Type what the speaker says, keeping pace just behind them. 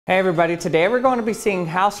Hey everybody, today we're going to be seeing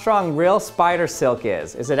how strong real spider silk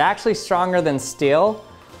is. Is it actually stronger than steel?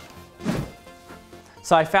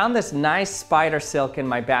 So I found this nice spider silk in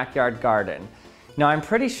my backyard garden. Now I'm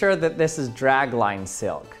pretty sure that this is dragline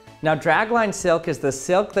silk. Now dragline silk is the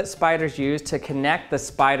silk that spiders use to connect the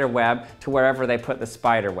spider web to wherever they put the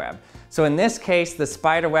spider web. So in this case, the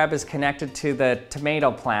spider web is connected to the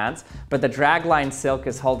tomato plants, but the dragline silk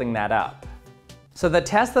is holding that up. So the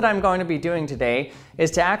test that I'm going to be doing today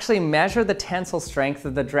is to actually measure the tensile strength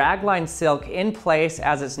of the dragline silk in place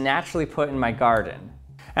as it's naturally put in my garden.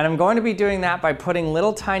 And I'm going to be doing that by putting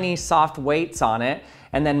little tiny soft weights on it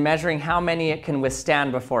and then measuring how many it can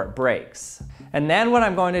withstand before it breaks. And then what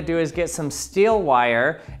I'm going to do is get some steel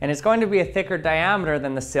wire, and it's going to be a thicker diameter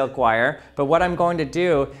than the silk wire, but what I'm going to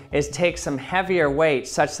do is take some heavier weight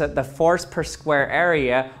such that the force per square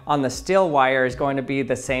area on the steel wire is going to be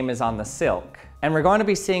the same as on the silk. And we're going to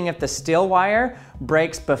be seeing if the steel wire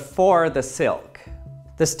breaks before the silk.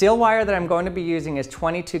 The steel wire that I'm going to be using is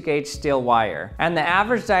 22 gauge steel wire. And the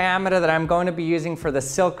average diameter that I'm going to be using for the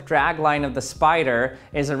silk drag line of the spider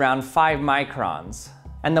is around 5 microns.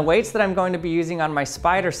 And the weights that I'm going to be using on my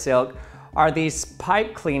spider silk are these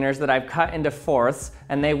pipe cleaners that I've cut into fourths,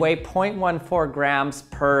 and they weigh 0.14 grams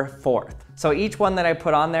per fourth. So each one that I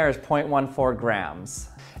put on there is 0.14 grams.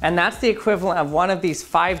 And that's the equivalent of one of these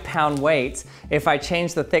 5-pound weights if I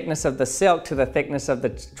change the thickness of the silk to the thickness of the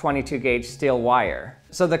 22 gauge steel wire.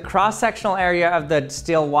 So the cross-sectional area of the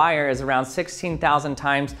steel wire is around 16,000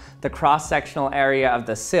 times the cross-sectional area of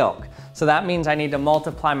the silk. So that means I need to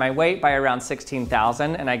multiply my weight by around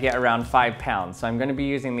 16,000 and I get around 5 pounds. So I'm going to be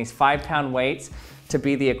using these 5-pound weights to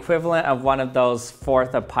be the equivalent of one of those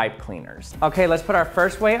fourth of pipe cleaners. Okay, let's put our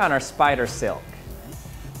first weight on our spider silk.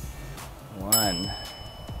 1.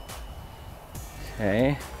 Okay,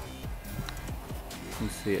 you can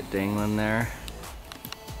see it dangling there.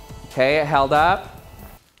 Okay, it held up.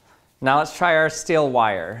 Now let's try our steel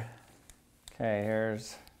wire. Okay,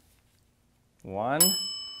 here's 1.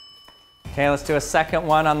 Okay, let's do a second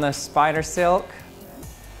one on the spider silk.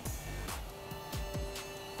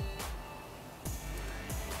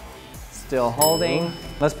 Still holding.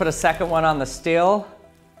 Let's put a second one on the steel.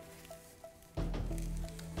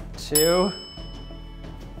 2.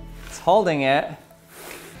 It's holding it.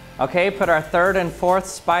 Okay, put our third and fourth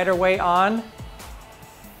spider weight on.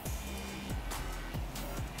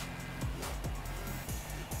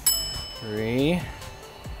 3.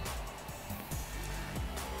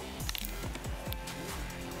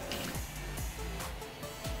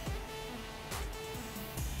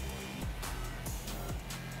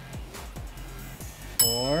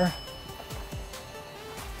 4.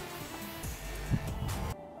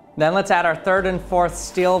 Then let's add our third and fourth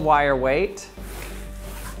steel wire weight.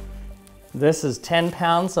 This is 10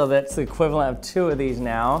 pounds, so that's the equivalent of 2 of these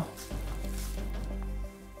now.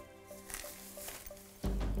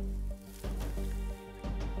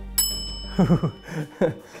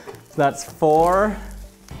 That's 4.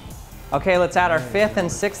 Okay, let's add our fifth and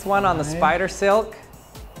sixth one on the spider silk.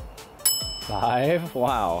 5.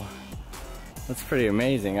 Wow. That's pretty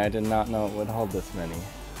amazing. I did not know it would hold this many.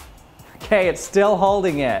 Okay, it's still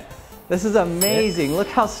holding it. This is amazing. Look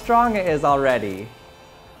how strong it is already.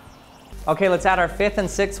 Okay, let's add our fifth and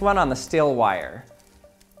sixth one on the steel wire.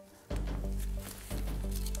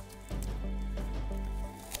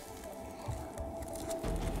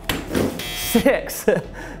 6.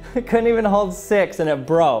 It couldn't even hold 6 and it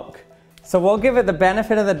broke. So we'll give it the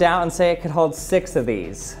benefit of the doubt and say it could hold 6 of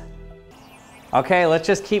these. Okay, let's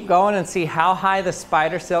just keep going and see how high the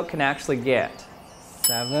spider silk can actually get.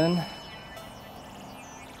 7.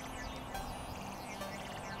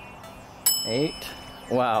 8.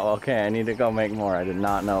 Wow, okay, I need to go make more. I did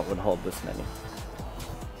not know it would hold this many.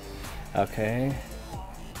 Okay,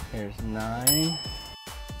 here's 9.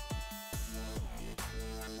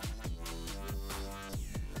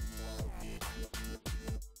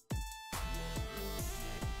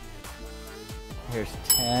 Here's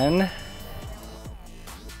 10.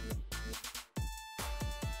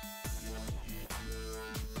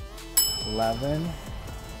 11.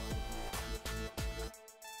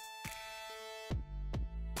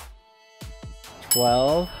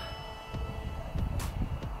 12.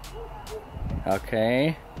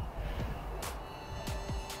 Okay.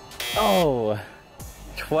 Oh,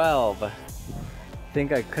 12. I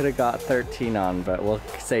think I could have got 13 on, but we'll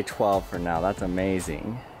say 12 for now. That's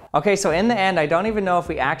amazing. Okay, so in the end, I don't even know if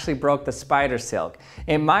we actually broke the spider silk.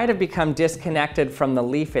 It might have become disconnected from the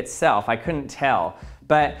leaf itself. I couldn't tell.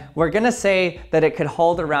 But we're gonna say that it could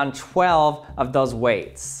hold around 12 of those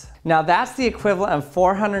weights. Now that's the equivalent of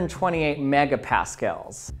 428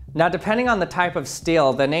 megapascals. Now, depending on the type of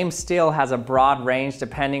steel, the name steel has a broad range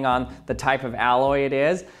depending on the type of alloy it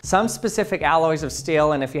is. Some specific alloys of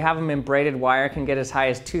steel, and if you have them in braided wire, can get as high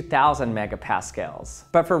as 2,000 megapascals.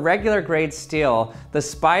 But for regular grade steel, the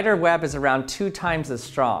spider web is around 2 times as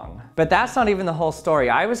strong. But that's not even the whole story.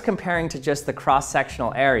 I was comparing to just the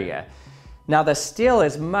cross-sectional area. Now, the steel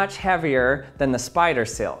is much heavier than the spider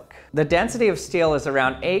silk. The density of steel is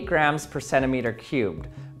around 8 grams per centimeter cubed.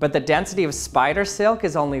 But the density of spider silk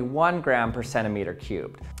is only 1 gram per centimeter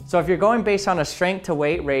cubed. So if you're going based on a strength to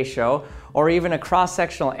weight ratio or even a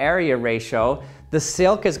cross-sectional area ratio, the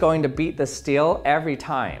silk is going to beat the steel every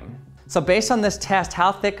time. So based on this test,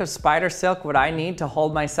 how thick of spider silk would I need to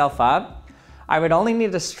hold myself up? I would only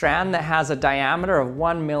need a strand that has a diameter of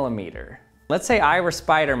 1 millimeter. Let's say I were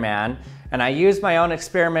Spider-Man and I used my own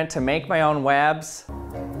experiment to make my own webs.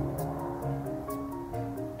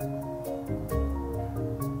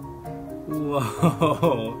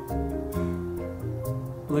 Whoa,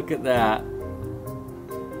 look at that.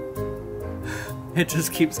 It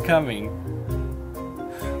just keeps coming.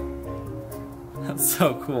 That's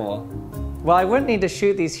so cool. Well, I wouldn't need to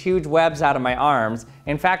shoot these huge webs out of my arms.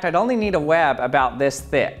 In fact, I'd only need a web about this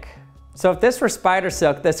thick. So if this were spider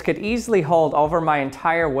silk, this could easily hold over my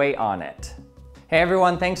entire weight on it. Hey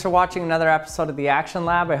everyone, thanks for watching another episode of the Action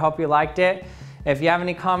Lab. I hope you liked it. If you have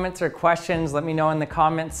any comments or questions, let me know in the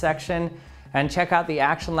comments section. And check out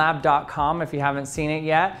theactionlab.com if you haven't seen it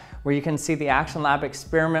yet, where you can see the Action Lab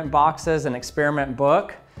experiment boxes and experiment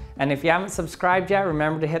book. And if you haven't subscribed yet,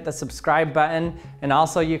 remember to hit the subscribe button. And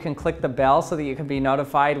also you can click the bell so that you can be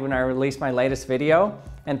notified when I release my latest video.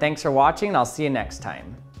 And thanks for watching, and I'll see you next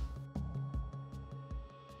time.